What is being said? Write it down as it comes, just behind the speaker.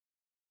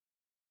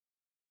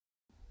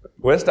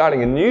We're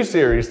starting a new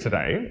series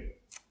today,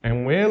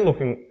 and we're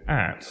looking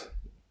at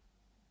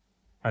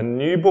a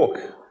new book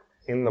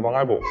in the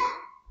Bible.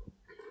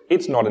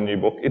 It's not a new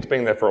book, it's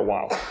been there for a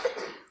while.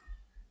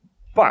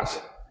 But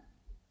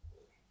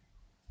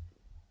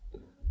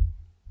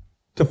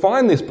to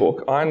find this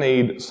book, I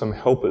need some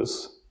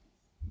helpers.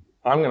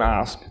 I'm going to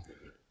ask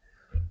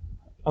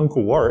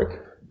Uncle Warwick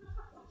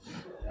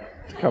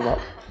to come up.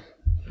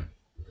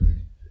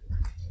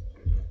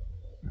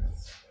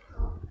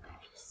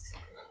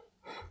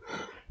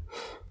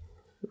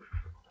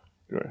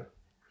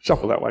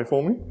 Shuffle that way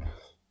for me.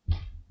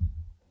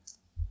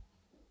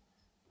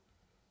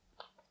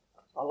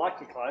 I like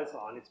your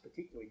clothesline, it's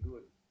particularly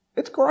good.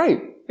 It's great,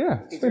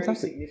 yeah. It's Is there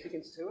fantastic. any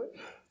significance to it?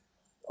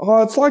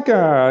 Oh, it's like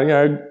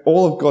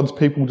all of God's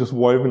people just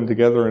woven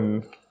together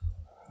and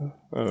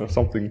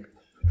something.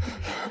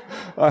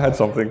 I had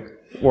something.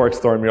 Warwick's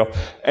throwing me off.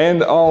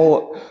 And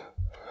I'll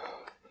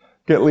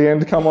get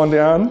Leanne to come on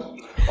down.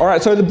 All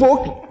right, so the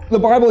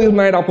Bible is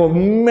made up of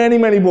many,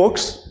 many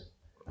books.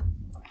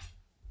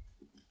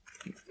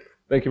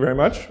 Thank you very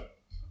much.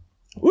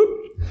 Whoop.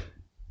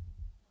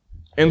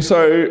 And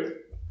so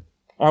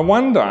I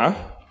wonder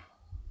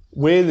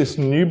where this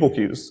new book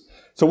is.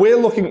 So we're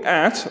looking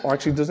at,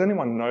 actually, does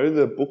anyone know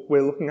the book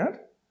we're looking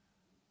at?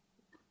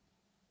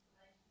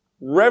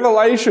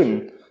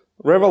 Revelation.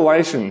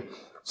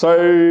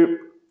 So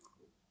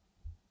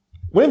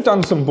we've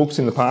done some books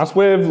in the past.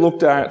 We've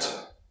looked at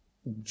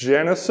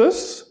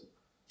Genesis.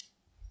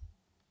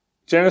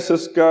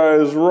 Genesis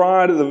goes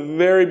right at the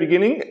very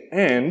beginning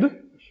and...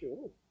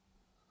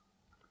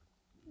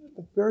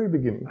 the very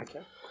beginning.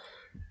 Okay.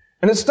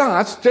 And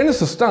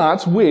Genesis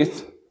starts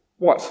with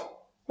what?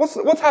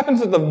 What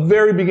happens at the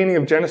very beginning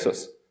of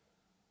Genesis?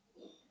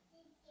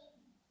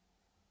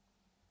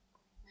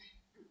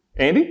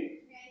 Andy?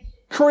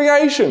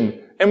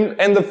 Creation.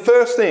 And the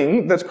first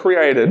thing that's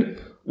created,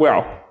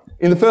 well,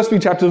 in the first few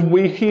chapters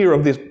we hear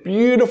of this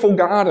beautiful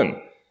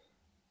garden.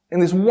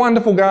 And this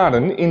wonderful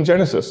garden in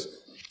Genesis.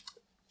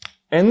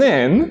 And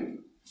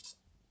then,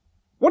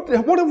 what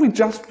have we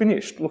just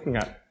finished looking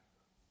at?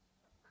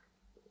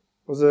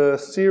 Was a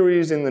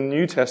series in the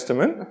New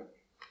Testament.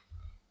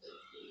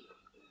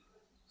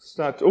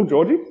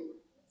 Georgie?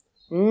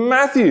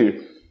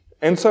 Matthew.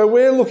 And so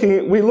we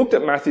looked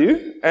at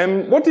Matthew,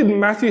 and what did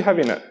Matthew have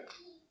in it?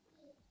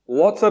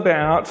 Lots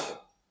about,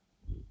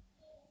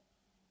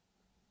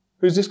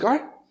 who's this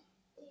guy?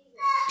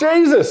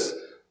 Jesus.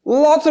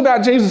 Lots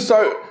about Jesus.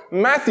 So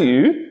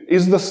Matthew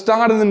is the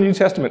start of the New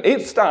Testament.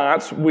 It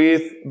starts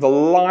with the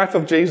life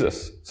of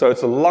Jesus. So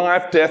it's the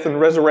life, death, and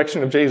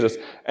resurrection of Jesus.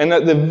 And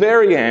at the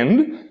very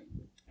end,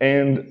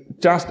 and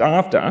just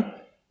after,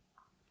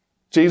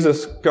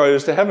 Jesus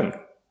goes to heaven.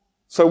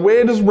 So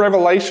where does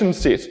Revelation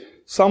sit?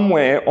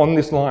 Somewhere on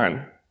this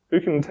line. Who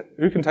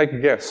can take a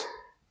guess?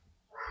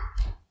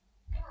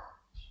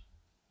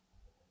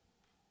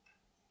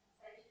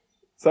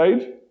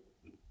 Sage?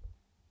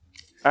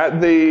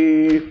 At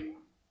the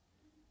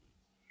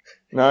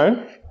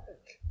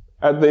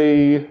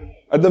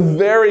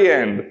very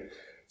end.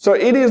 So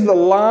it is the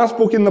last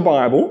book in the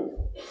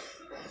Bible.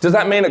 Does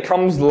that mean it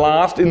comes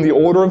last in the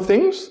order of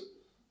things?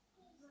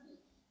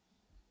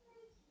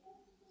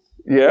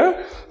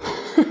 Yeah?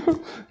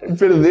 A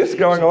bit of this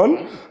going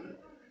on.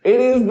 It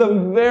is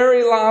the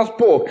very last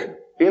book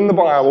in the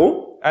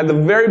Bible, at the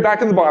very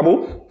back of the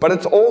Bible, but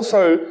it's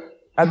also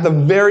at the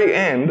very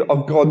end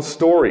of God's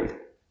story.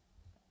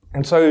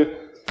 And so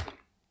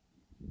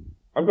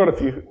I've got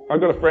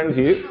a friend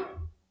here.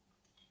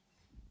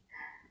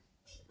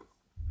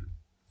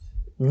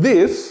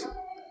 This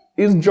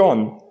is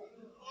John.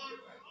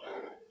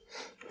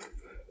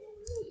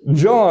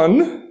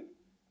 John,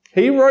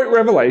 he wrote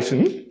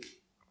Revelation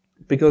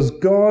because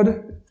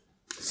God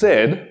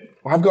said,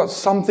 I've got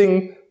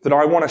something that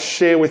I want to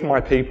share with my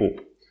people.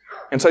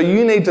 And so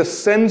you need to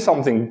send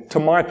something to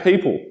my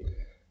people.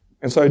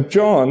 And so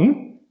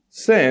John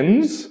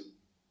sends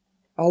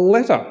a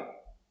letter.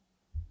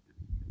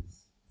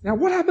 Now,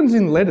 what happens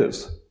in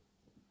letters?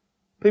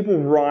 People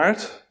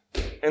write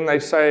and they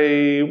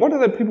say, what do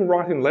the people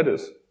write in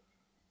letters?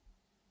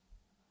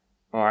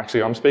 Oh,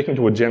 actually, I'm speaking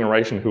to a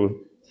generation who have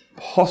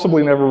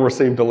possibly never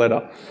received a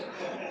letter.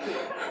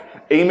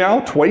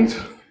 Email, tweet.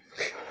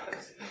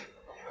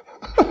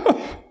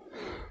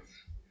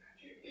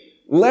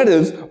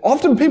 Letters,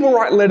 often people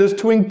write letters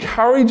to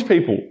encourage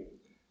people.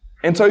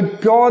 And so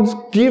God's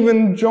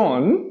given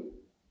John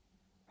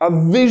a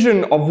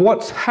vision of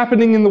what's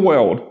happening in the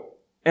world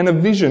and a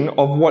vision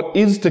of what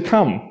is to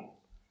come.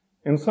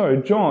 And so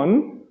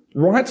John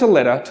writes a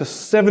letter to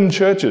 7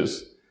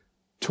 churches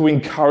to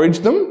encourage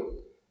them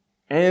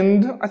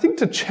and I think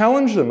to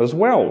challenge them as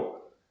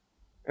well.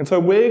 And so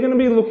we're going to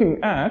be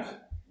looking at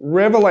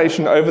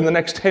Revelation over the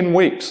next 10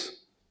 weeks,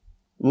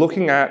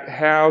 looking at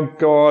how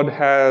God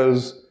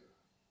has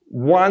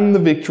won the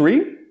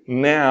victory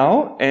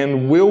now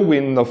and will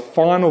win the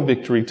final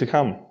victory to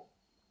come.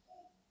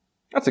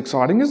 That's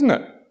exciting, isn't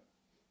it?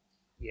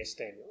 Yes,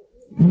 Daniel.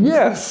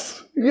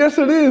 Yes,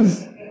 it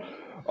is.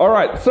 All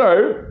right,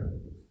 so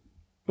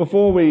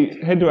before we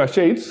head to our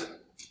sheets,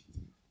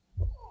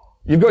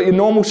 You've got your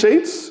normal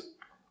sheets,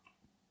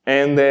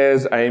 and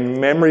there's a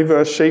memory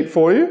verse sheet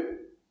for you.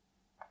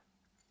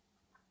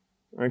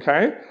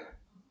 Okay?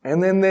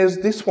 And then there's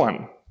this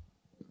one.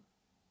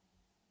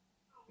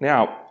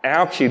 Now,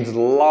 our kids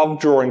love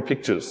drawing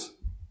pictures.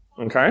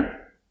 Okay?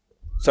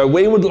 So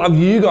we would love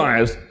you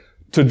guys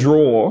to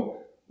draw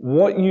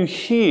what you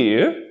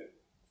hear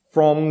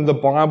from the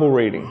Bible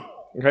reading.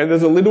 Okay?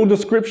 There's a little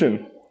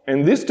description.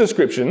 And this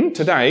description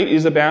today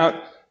is about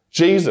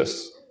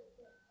Jesus.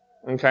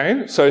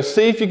 Okay? So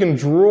see if you can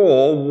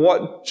draw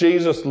what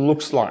Jesus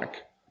looks like.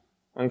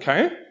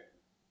 Okay?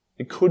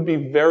 It could be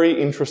very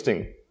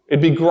interesting.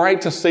 It'd be great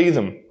to see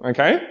them.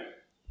 Okay?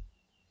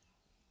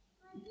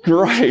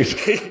 Great.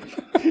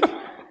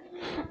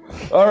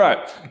 All right.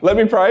 Let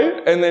me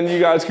pray, and then you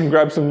guys can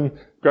grab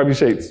your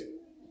sheets.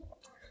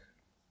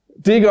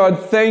 Dear God,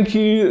 thank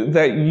you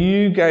that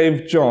you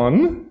gave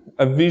John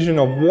a vision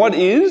of what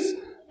is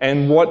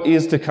and what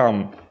is to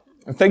come.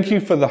 And thank you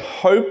for the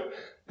hope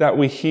that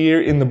we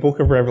hear in the book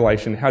of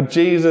Revelation, how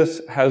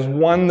Jesus has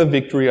won the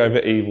victory over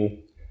evil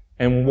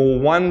and will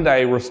one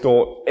day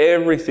restore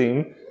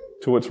everything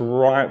to its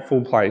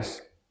rightful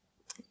place.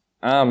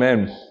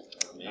 Amen.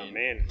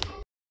 Amen.